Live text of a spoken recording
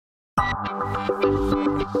I'm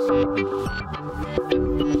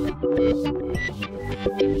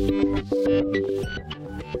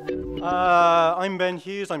Ben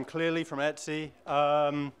Hughes. I'm clearly from Etsy.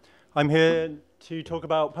 I'm here to talk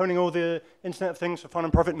about Pwning all the Internet of Things for fun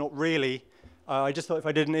and profit. Not really. I just thought if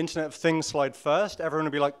I did an Internet of Things slide first, everyone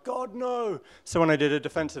would be like, God, no. So when I did a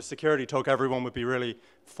defensive security talk, everyone would be really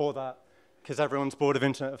for that, because everyone's bored of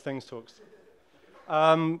Internet of Things talks.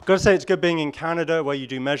 Got to say, it's good being in Canada, where you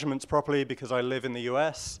do measurements properly, because I live in the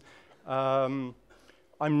US. I'm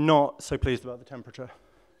not so pleased about the temperature.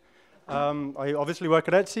 I obviously work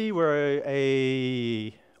at Etsy. We're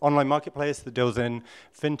a online marketplace that deals in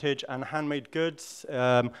vintage and handmade goods.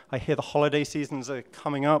 I hear the holiday seasons are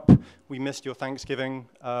coming up. We missed your Thanksgiving,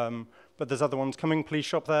 but there's other ones coming. Please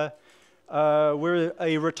shop there. We're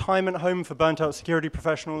a retirement home for burnt-out security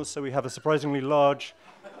professionals, so we have a surprisingly large,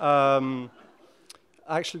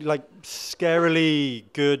 actually like scarily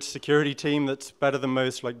good security team that's better than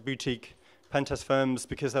most like boutique pen test firms,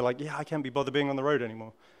 because they're like, yeah, I can't be bothered being on the road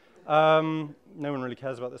anymore. No one really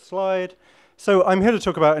cares about this slide. So I'm here to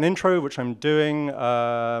talk about an intro, which I'm doing.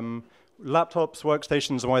 Laptops,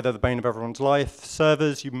 workstations, and why they're the bane of everyone's life.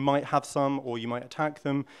 Servers, you might have some, or you might attack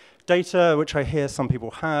them. Data, which I hear some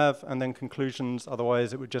people have. And then conclusions,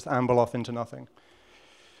 otherwise it would just amble off into nothing.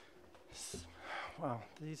 Wow,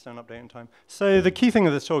 these don't update in time. So the key thing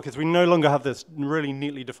of this talk is we no longer have this really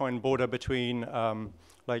neatly defined border between a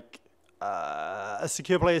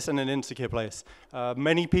secure place and an insecure place.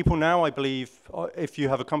 Many people now, I believe, if you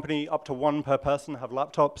have a company, up to one per person have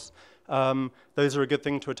laptops. Those are a good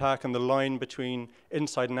thing to attack, and the line between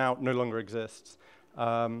inside and out no longer exists.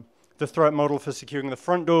 The threat model for securing the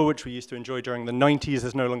front door, which we used to enjoy during the 90s,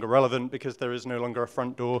 is no longer relevant because there is no longer a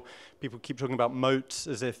front door. People keep talking about moats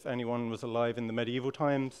as if anyone was alive in the medieval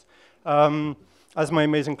times. As my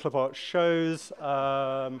amazing clip art shows,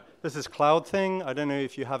 this is cloud thing. I don't know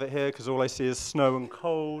if you have it here, because all I see is snow and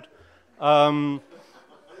cold. And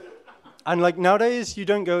like nowadays, you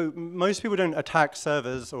don't go, most people don't attack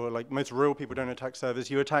servers, or like most real people don't attack servers.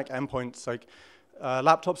 You attack endpoints. Like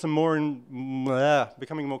laptops are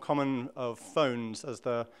becoming more common of phones, as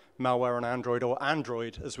the malware on Android, or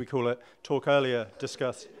Android, as we call it, talk earlier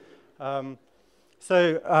discussed.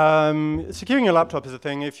 Securing your laptop is a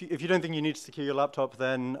thing. If you don't think you need to secure your laptop,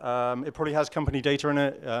 then it probably has company data in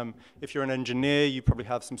it. If you're an engineer, you probably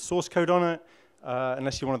have some source code on it,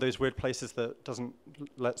 unless you're one of those weird places that doesn't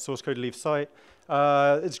let source code leave site.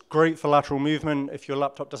 It's great for lateral movement. If your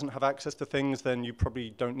laptop doesn't have access to things, then you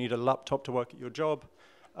probably don't need a laptop to work at your job.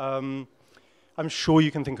 I'm sure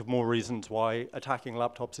you can think of more reasons why attacking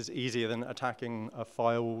laptops is easier than attacking a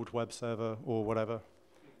firewalled web server or whatever.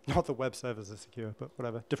 Not that web servers are secure, but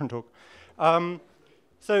whatever, different talk.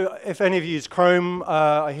 So if any of you use Chrome,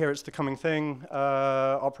 I hear it's the coming thing.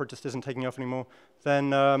 Opera just isn't taking off anymore.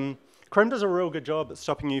 Then Chrome does a real good job at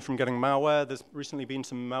stopping you from getting malware. There's recently been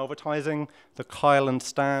some malvertising, the Kyle and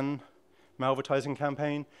Stan malvertising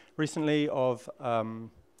campaign recently of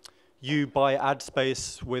you buy ad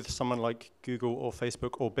space with someone like Google or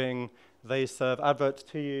Facebook or Bing. They serve adverts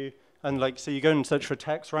to you. And like, so you go and search for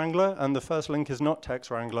Text Wrangler, and the first link is not Text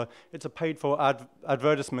Wrangler. It's a paid-for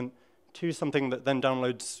advertisement to something that then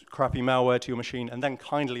downloads crappy malware to your machine and then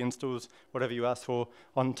kindly installs whatever you ask for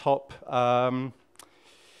on top.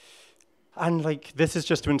 And like, this is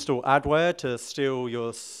just to install adware to steal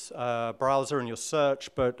your browser and your search.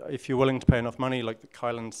 But if you're willing to pay enough money, like the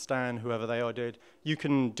Kyle and Stan, whoever they are, did, you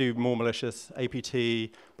can do more malicious APT,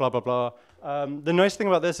 blah, blah, blah. The nice thing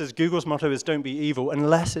about this is Google's motto is don't be evil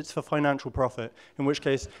unless it's for financial profit, in which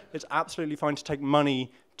case it's absolutely fine to take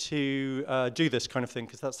money to do this kind of thing,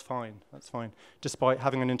 because that's fine, despite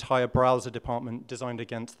having an entire browser department designed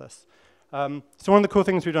against this. So one of the cool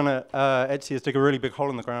things we've done at Etsy is dig a really big hole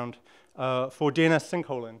in the ground for DNS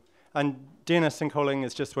sinkholing. And DNS sinkholing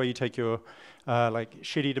is just where you take your like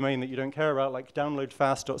shitty domain that you don't care about, like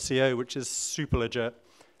downloadfast.co, which is super legit.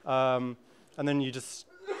 And then you just,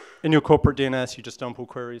 in your corporate DNS, you just dump all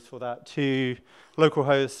queries for that to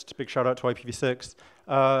localhost. Big shout out to IPv6.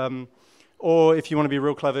 Or if you want to be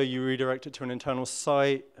real clever, you redirect it to an internal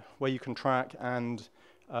site where you can track and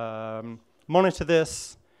monitor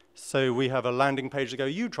this. So we have a landing page that go,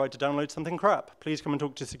 you tried to download something crap. Please come and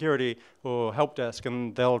talk to security or help desk,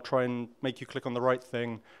 and they'll try and make you click on the right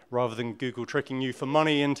thing rather than Google tricking you for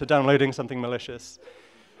money into downloading something malicious.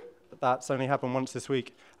 That's only happened once this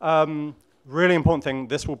week. Really important thing,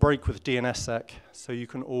 this will break with DNSSEC, so you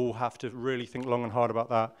can all have to really think long and hard about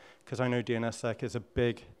that, because I know DNSSEC is a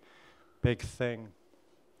big, big thing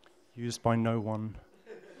used by no one.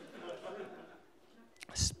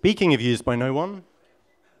 Speaking of used by no one,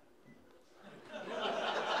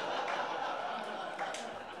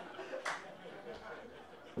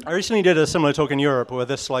 I recently did a similar talk in Europe where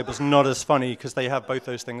this slide was not as funny because they have both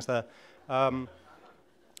those things there.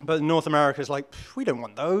 But North America is like, we don't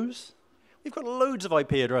want those. We've got loads of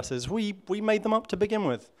IP addresses. We made them up to begin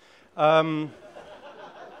with.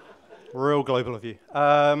 Real global of you.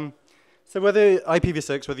 So whether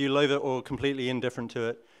IPv6, whether you love it or completely indifferent to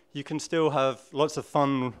it, you can still have lots of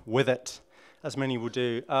fun with it, as many will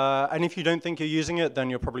do. And if you don't think you're using it, then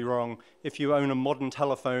you're probably wrong. If you own a modern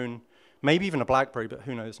telephone, maybe even a BlackBerry, but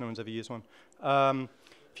who knows, no one's ever used one.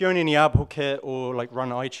 If you own any Apple kit or like run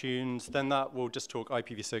iTunes, then that will just talk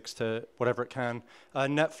IPv6 to whatever it can.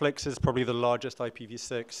 Netflix is probably the largest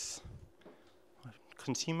IPv6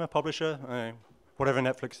 consumer publisher, whatever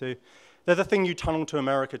Netflix do. They're the thing you tunnel to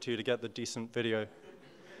America to get the decent video.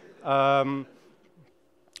 I've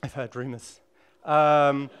heard rumors.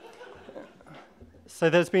 So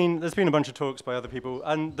there's been a bunch of talks by other people,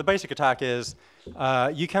 and the basic attack is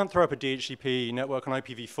you can't throw up a DHCP network on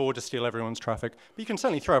IPv4 to steal everyone's traffic, but you can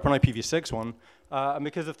certainly throw up an IPv6 one. And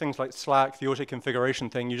because of things like Slack, the auto-configuration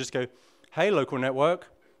thing, you just go, hey, local network,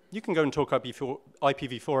 you can go and talk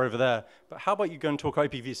IPv4 over there, but how about you go and talk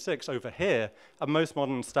IPv6 over here? And most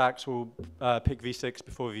modern stacks will pick v6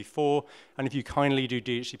 before v4, and if you kindly do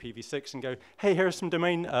DHCP v6 and go, hey, here are some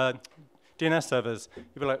domain DNS servers,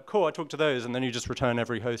 you'll be like, cool, I talked to those, and then you just return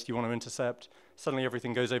every host you want to intercept. Suddenly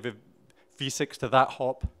everything goes over v6 to that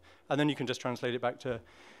hop, and then you can just translate it back to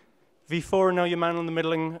v4, and now you're man in the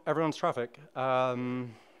middling everyone's traffic. So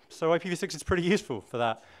IPv6 is pretty useful for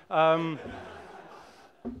that.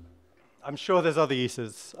 I'm sure there's other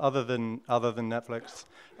uses other than Netflix.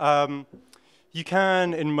 You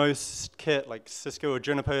can, in most kit, like Cisco or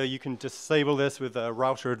Juniper, you can disable this with a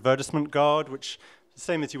router advertisement guard, which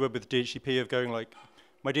same as you would with DHCP of going like,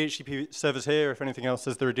 my DHCP server's here, if anything else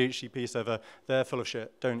says they're a DHCP server, they're full of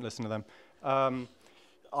shit, don't listen to them.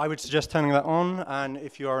 I would suggest turning that on, and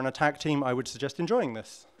if you are an attack team, I would suggest enjoying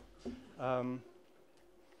this. Another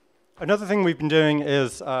thing we've been doing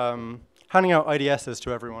is handing out IDSs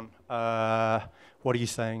to everyone. What are you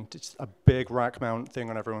saying? Just a big rack mount thing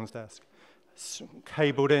on everyone's desk.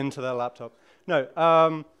 Cabled into their laptop.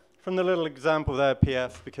 No, from the little example there,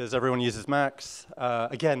 PF, because everyone uses Macs.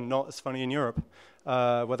 Again, not as funny in Europe,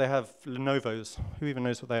 where they have Lenovo's. Who even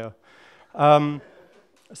knows what they are?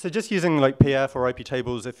 So just using like PF or IP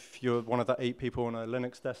tables, if you're one of the 8 people on a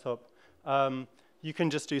Linux desktop, you can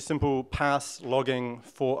just do simple pass logging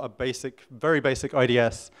for a basic, very basic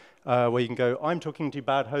IDS, where you can go, I'm talking to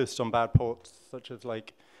bad hosts on bad ports, such as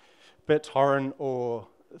like BitTorrent or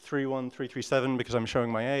 31337 because I'm showing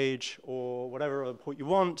my age, or whatever other port you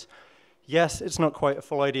want. Yes, it's not quite a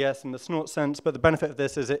full IDS in the snort sense, but the benefit of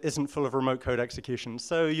this is it isn't full of remote code execution,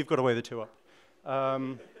 so you've got to weigh the two up.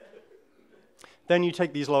 Then you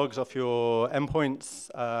take these logs off your endpoints,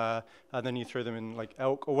 and then you throw them in like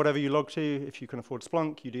Elk or whatever you log to. If you can afford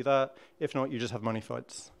Splunk, you do that. If not, you just have money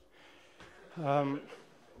fights.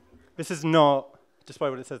 This is not, despite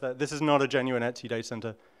what it says there, this is not a genuine Etsy data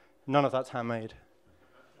center. None of that's handmade.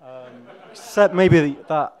 Except maybe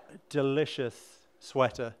that delicious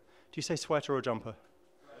sweater. Do you say sweater or jumper?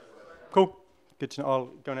 Cool. Good to know. I'll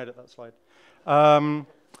go and edit that slide.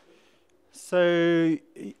 So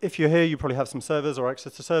if you're here, you probably have some servers or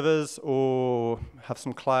access to servers, or have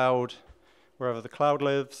some cloud, wherever the cloud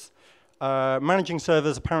lives. Managing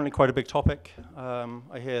servers, apparently quite a big topic.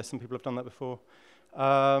 I hear some people have done that before.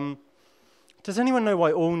 Does anyone know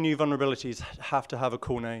why all new vulnerabilities have to have a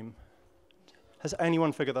cool name? Has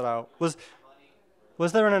anyone figured that out? Was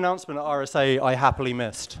there an announcement at RSA I happily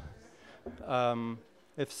missed?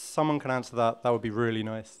 If someone can answer that, that would be really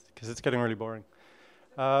nice, because it's getting really boring.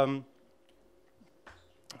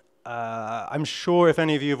 I'm sure if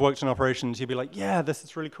any of you have worked in operations, you'd be like, yeah, this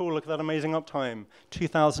is really cool, look at that amazing uptime,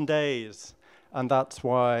 2,000 days. And that's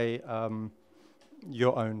why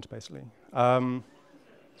you're owned, basically.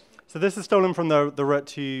 So this is stolen from the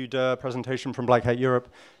root2 presentation from Black Hat Europe.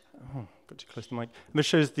 Oh, got too close to the mic. This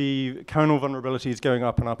shows the kernel vulnerabilities going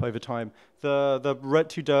up and up over time. The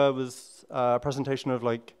root2 was a presentation of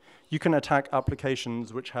like, you can attack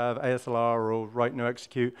applications which have ASLR or write no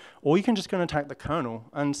execute, or you can just go and attack the kernel.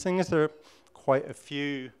 And seeing as there are quite a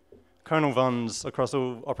few kernel vuns across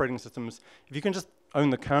all operating systems, if you can just own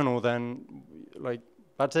the kernel, then like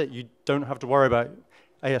that's it. You don't have to worry about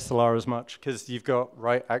ASLR as much because you've got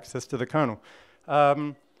write access to the kernel.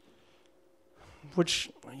 Which,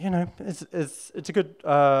 you know, it's a good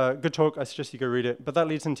talk. I suggest you go read it. But that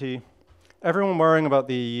leads into everyone worrying about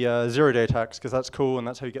the zero-day attacks, because that's cool, and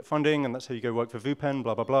that's how you get funding, and that's how you go work for VuPen,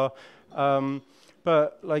 blah, blah, blah.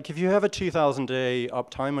 But like, if you have a 2,000-day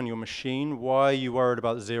uptime on your machine, why are you worried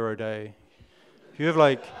about 0-day? If you have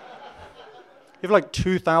like, You have like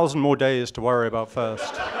 2,000 more days to worry about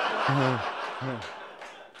first.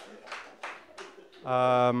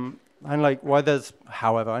 And like why there's,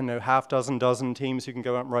 however, I know half dozen teams who can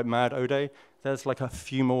go out and write mad O-Day. There's like a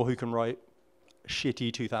few more who can write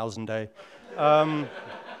shitty 2,000 day.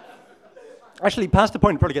 Actually, past the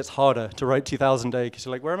point, it probably gets harder to write 2,000 day because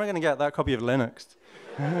you're like, where am I going to get that copy of Linux?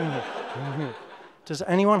 Does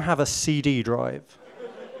anyone have a CD drive?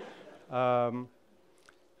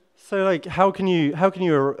 So like, how can you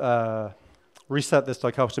reset this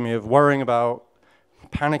dichotomy of worrying about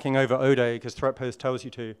panicking over O-Day because threat post tells you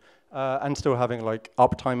to, and still having like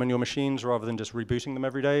uptime on your machines rather than just rebooting them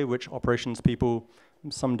every day, which operations people,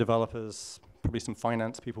 some developers, probably some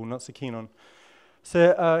finance people not so keen on.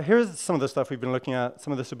 So here's some of the stuff we've been looking at.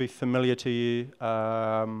 Some of this will be familiar to you,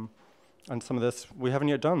 and some of this we haven't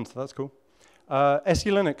yet done, so that's cool.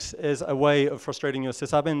 SE-Linux is a way of frustrating your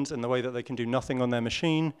sysadmins in the way that they can do nothing on their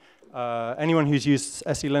machine. Anyone who's used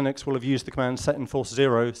SE-Linux will have used the command set enforce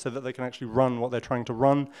 0 so that they can actually run what they're trying to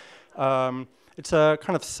run. It's a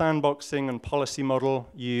kind of sandboxing and policy model.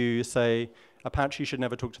 You say, Apache should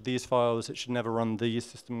never talk to these files, it should never run these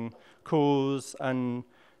system calls, and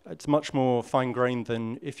it's much more fine-grained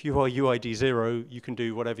than if you are UID 0, you can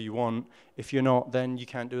do whatever you want. If you're not, then you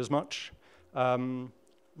can't do as much.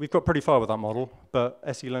 We've got pretty far with that model, but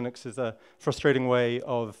SE-Linux is a frustrating way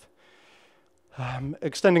of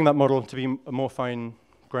extending that model to be more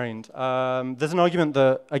fine-grained. There's an argument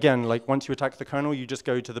that, again, like once you attack the kernel, you just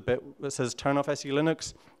go to the bit that says turn off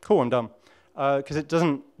SE-Linux. Cool, I'm done. Because it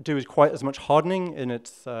doesn't do quite as much hardening in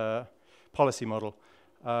its policy model.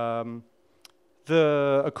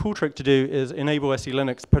 A cool trick to do is enable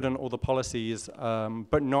SE-Linux, put in all the policies,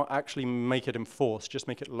 but not actually make it enforce, just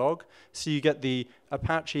make it log. So you get the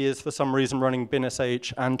Apache is for some reason running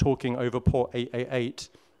binsh and talking over port 888,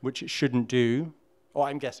 which it shouldn't do. Or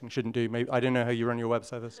I'm guessing shouldn't do. Maybe, I don't know how you run your web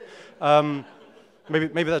service.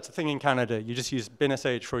 Maybe that's a thing in Canada. You just use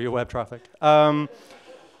binsh for your web traffic. And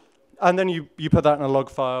then you put that in a log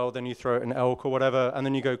file, then you throw it in elk or whatever, and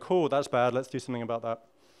then you go, cool, that's bad, let's do something about that.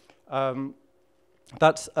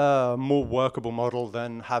 That's a more workable model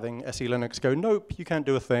than having SE-Linux go, nope, you can't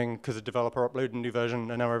do a thing because a developer uploaded a new version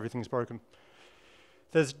and now everything's broken.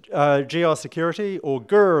 There's GR security, or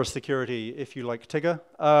GR security if you like Tigger.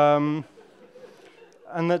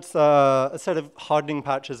 And that's a set of hardening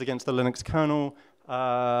patches against the Linux kernel.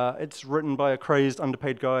 It's written by a crazed,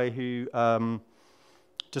 underpaid guy who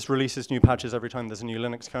just releases new patches every time there's a new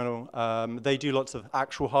Linux kernel. They do lots of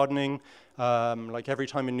actual hardening. Like every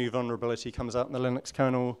time a new vulnerability comes out in the Linux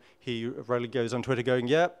kernel, he rarely goes on Twitter going,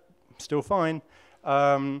 yep, still fine.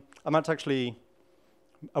 And that's actually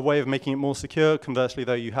a way of making it more secure. Conversely,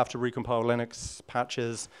 though, you have to recompile Linux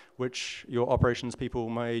patches, which your operations people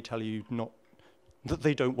may tell you that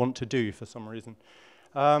they don't want to do for some reason.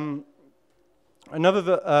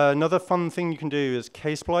 Another fun thing you can do is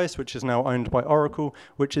ksplice, which is now owned by Oracle,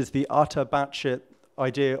 which is the utter batshit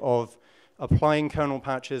idea of applying kernel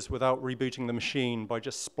patches without rebooting the machine by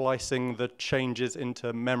just splicing the changes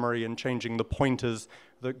into memory and changing the pointers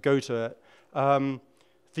that go to it.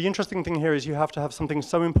 The interesting thing here is you have to have something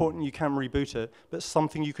so important you can reboot it, but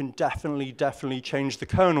something you can definitely change the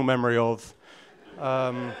kernel memory of.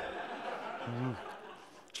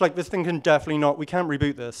 It's like, this thing can definitely not, we can't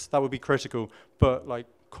reboot this, that would be critical, but like,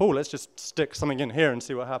 cool, let's just stick something in here and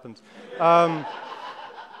see what happens.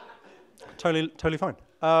 Totally fine.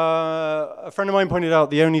 A friend of mine pointed out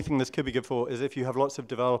the only thing this could be good for is if you have lots of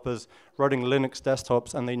developers running Linux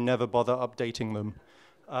desktops and they never bother updating them.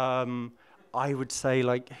 I would say,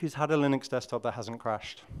 like, who's had a Linux desktop that hasn't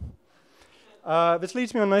crashed? This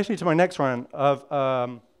leads me on nicely to my next rant of, I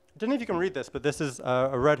don't know if you can read this, but this is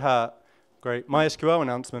a Red Hat, great, MySQL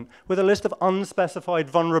announcement with a list of unspecified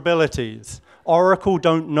vulnerabilities. Oracle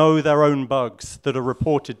don't know their own bugs that are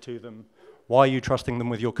reported to them. Why are you trusting them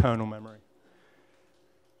with your kernel memory?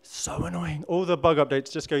 So annoying. All the bug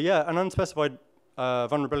updates just go, yeah, an unspecified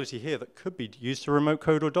vulnerability here that could be used to remote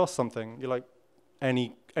code or DOS something. You're like,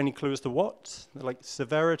 any clue as to what? They're like,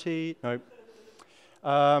 severity? Nope.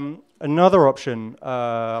 Another option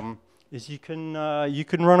is you can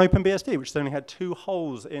run OpenBSD, which has only had 2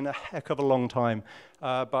 holes in a heck of a long time.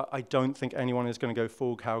 But I don't think anyone is going to go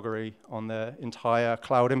full Calgary on their entire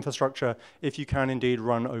cloud infrastructure if you can indeed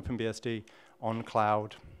run OpenBSD on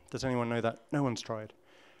cloud. Does anyone know that? No one's tried.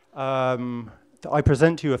 I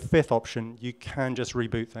present to you a 5th option. You can just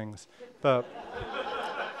reboot things. But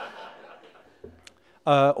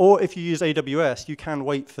or if you use AWS, you can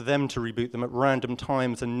wait for them to reboot them at random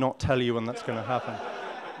times and not tell you when that's going to happen.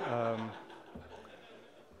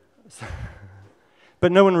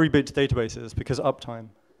 But no one reboots databases because uptime.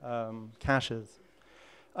 caches.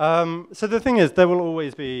 So the thing is, there will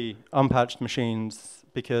always be unpatched machines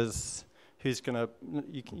because you're not going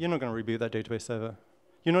to reboot that database server.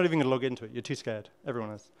 You're not even going to log into it. You're too scared.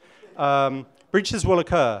 Everyone is. Breaches will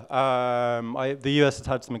occur. The US has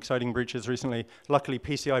had some exciting breaches recently. Luckily,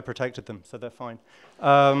 PCI protected them, so they're fine.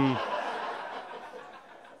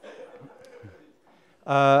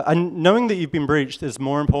 And knowing that you've been breached is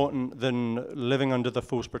more important than living under the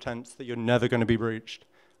false pretense that you're never going to be breached.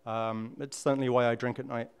 It's certainly why I drink at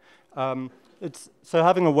night. So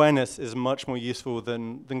having awareness is much more useful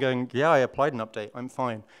than going, yeah, I applied an update, I'm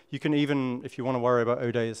fine. You can even, if you want to worry about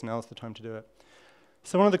O days, now's the time to do it.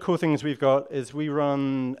 So one of the cool things we've got is we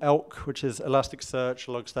run Elk, which is Elasticsearch,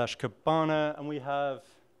 log/Kibana, and we have,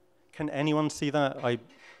 can anyone see that?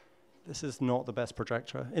 This is not the best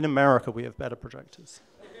projector. In America, we have better projectors.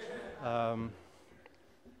 But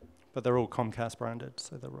they're all Comcast branded,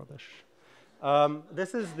 so they're rubbish.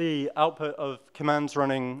 This is the output of commands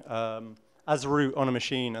running as root on a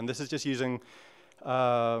machine, and this is just using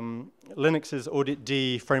Linux's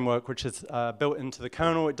auditd framework, which is built into the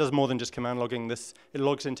kernel. It does more than just command logging. It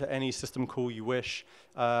logs into any system call you wish.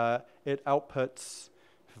 It outputs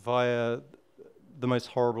via the most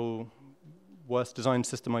horrible, worst designed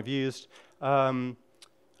system I've used. And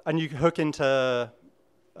you hook into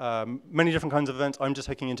many different kinds of events. I'm just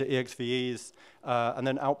hooking into EXVEs and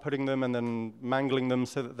then outputting them and then mangling them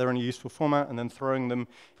so that they're in a useful format and then throwing them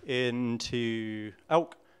into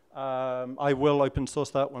Elk. I will open source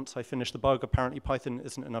that once I finish the bug. Apparently Python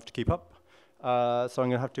isn't enough to keep up. So I'm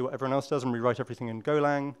going to have to do what everyone else does and rewrite everything in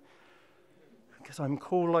Golang, because I'm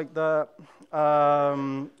cool like that.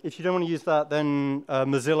 If you don't want to use that, then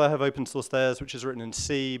Mozilla have open sourced theirs, which is written in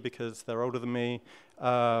C because they're older than me.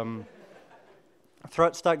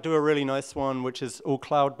 ThreatStack do a really nice one, which is all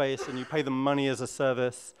cloud-based, and you pay them money as a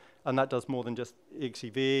service, and that does more than just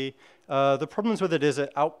EXEV. The problems with it is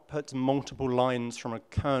it outputs multiple lines from a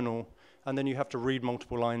kernel, and then you have to read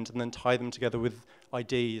multiple lines and then tie them together with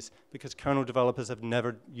IDs, because kernel developers have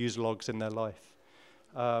never used logs in their life,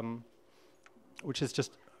 which is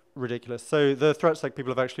just ridiculous. So the ThreatStack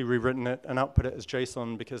people have actually rewritten it and output it as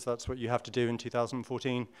JSON, because that's what you have to do in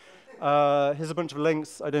 2014. Here's a bunch of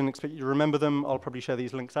links. I don't expect you to remember them. I'll probably share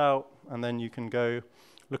these links out, and then you can go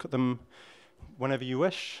look at them whenever you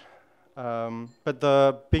wish. But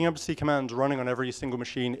being able to see commands running on every single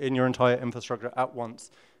machine in your entire infrastructure at once,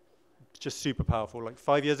 it's just super powerful. Like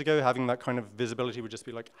 5 years ago, having that kind of visibility would just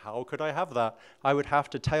be like, how could I have that? I would have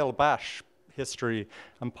to tail bash history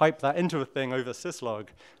and pipe that into a thing over syslog.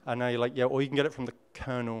 And now you're like, yeah, or you can get it from the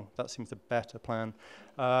kernel. That seems a better plan.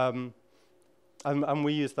 And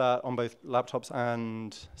we use that on both laptops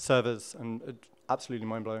and servers, and it's absolutely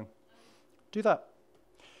mind-blowing. Do that.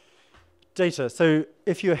 Data. So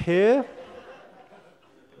if you're here,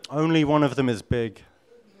 only one of them is big.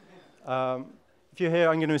 If you're here,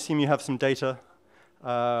 I'm going to assume you have some data.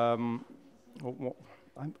 I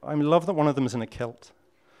love that one of them is in a kilt.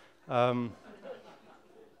 And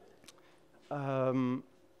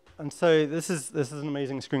so this is an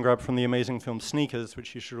amazing screen grab from the amazing film Sneakers,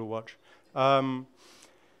 which you should all watch.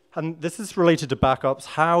 And this is related to backups.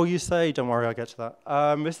 How, you say? Don't worry, I'll get to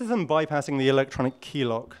that. This is them bypassing the electronic key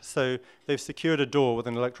lock. So they've secured a door with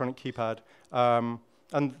an electronic keypad. And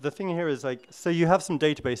the thing here is, like, so you have some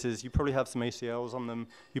databases. You probably have some ACLs on them.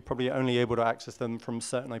 You're probably only able to access them from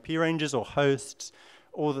certain IP ranges or hosts,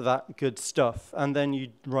 all of that good stuff. And then you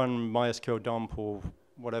run MySQL dump or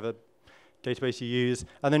whatever database you use,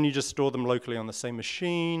 and then you just store them locally on the same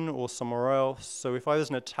machine or somewhere else. So if I was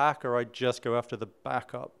an attacker, I'd just go after the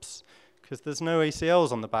backups, because there's no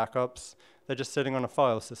ACLs on the backups. They're just sitting on a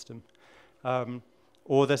file system.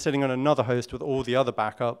 Or they're sitting on another host with all the other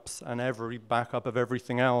backups and every backup of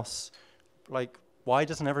everything else. Like, why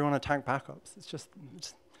doesn't everyone attack backups? It's just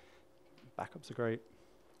backups are great.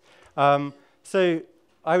 So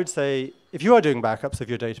I would say, if you are doing backups of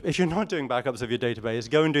your data, if you're not doing backups of your database,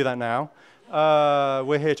 go and do that now.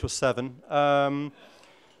 We're here till 7.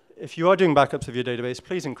 If you are doing backups of your database,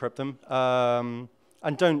 please encrypt them.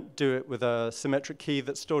 And don't do it with a symmetric key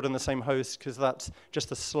that's stored on the same host, because that's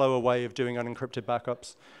just a slower way of doing unencrypted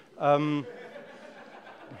backups. And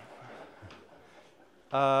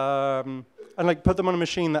like, put them on a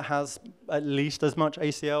machine that has at least as much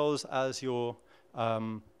ACLs as your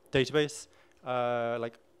database.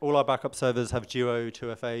 Like, all our backup servers have Duo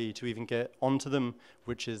 2FA to even get onto them,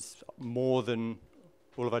 which is more than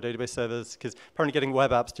all of our database servers, because apparently getting web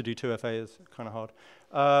apps to do 2FA is kind of hard.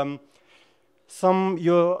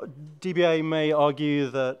 Your DBA may argue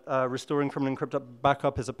that restoring from an encrypted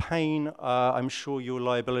backup is a pain. I'm sure your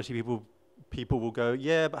liability people people will go,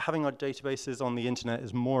 yeah, but having our databases on the internet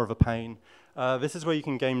is more of a pain. This is where you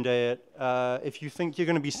can game day it. If you think you're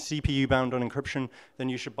going to be CPU bound on encryption, then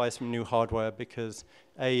you should buy some new hardware, because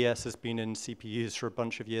AES has been in CPUs for a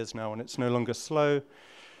bunch of years now, and it's no longer slow.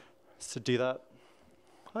 So do that.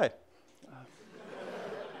 Hi.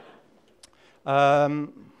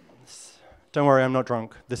 Don't worry, I'm not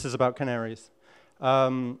drunk. This is about canaries.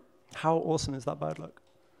 How awesome is that bad luck?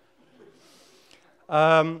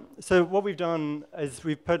 So what we've done is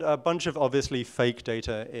we've put a bunch of obviously fake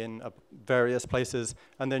data in various places,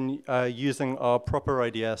 and then using our proper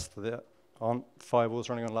IDS that aren't firewalls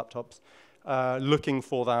running on laptops, looking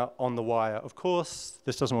for that on the wire. Of course,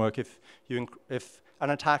 this doesn't work if an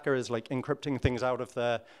attacker is like encrypting things out of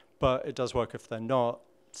there, but it does work if they're not,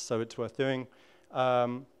 so it's worth doing.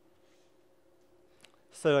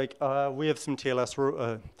 So like we have some TLS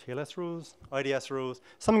rules, IDS rules,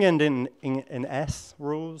 something end in S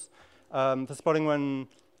rules for spotting when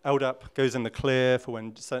LDAP goes in the clear, for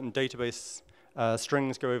when certain database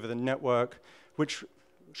strings go over the network, which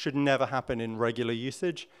should never happen in regular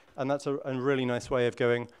usage. And that's a really nice way of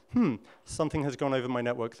going, something has gone over my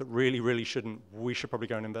network that really, really shouldn't. We should probably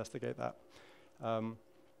go and investigate that.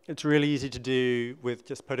 It's really easy to do with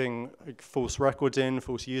just putting like, false records in,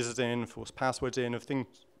 false users in, false passwords in of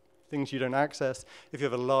things you don't access. If you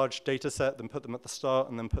have a large data set, then put them at the start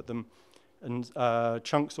and then put them in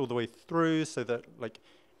chunks all the way through, so that like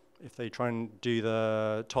if they try and do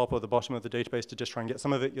the top or the bottom of the database to just try and get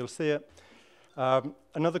some of it, you'll see it.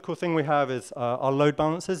 Another cool thing we have is our load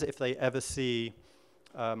balancers. If they ever see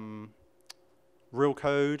real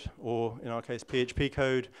code, or in our case, PHP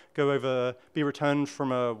code, be returned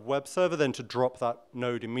from a web server, then to drop that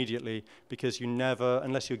node immediately, because you never,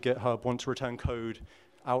 unless your GitHub, want to return code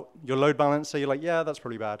out your load balancer, you're like, yeah, that's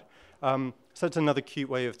pretty bad. So it's another cute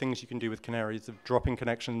way of things you can do with canaries, of dropping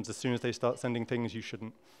connections as soon as they start sending things you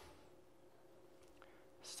shouldn't.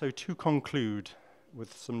 So to conclude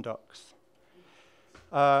with some ducks.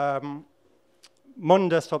 Modern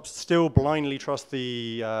desktops still blindly trust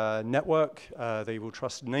the network. They will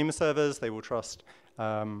trust name servers. They will trust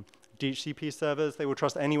DHCP servers. They will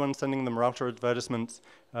trust anyone sending them router advertisements,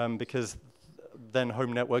 because then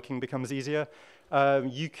home networking becomes easier.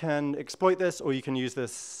 You can exploit this, or you can use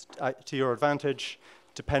this to your advantage,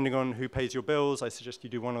 depending on who pays your bills. I suggest you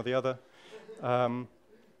do one or the other.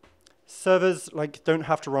 Servers don't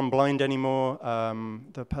have to run blind anymore.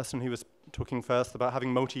 The person who was talking first about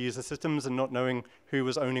having multi-user systems and not knowing who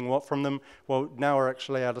was owning what from them, well, now we're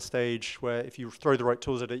actually at a stage where if you throw the right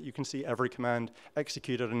tools at it, you can see every command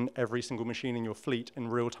executed on every single machine in your fleet in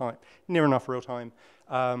real time, near enough real time.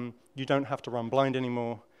 You don't have to run blind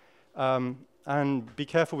anymore. And be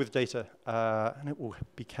careful with data, and it will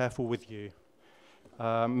be careful with you.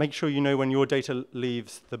 Make sure you know when your data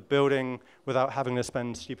leaves the building without having to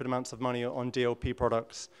spend stupid amounts of money on DLP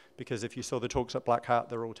products, because if you saw the talks at Black Hat,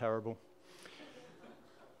 they're all terrible.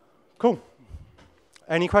 Cool.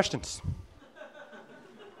 Any questions?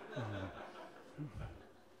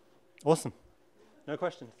 Awesome. No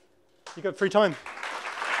questions. You got free time.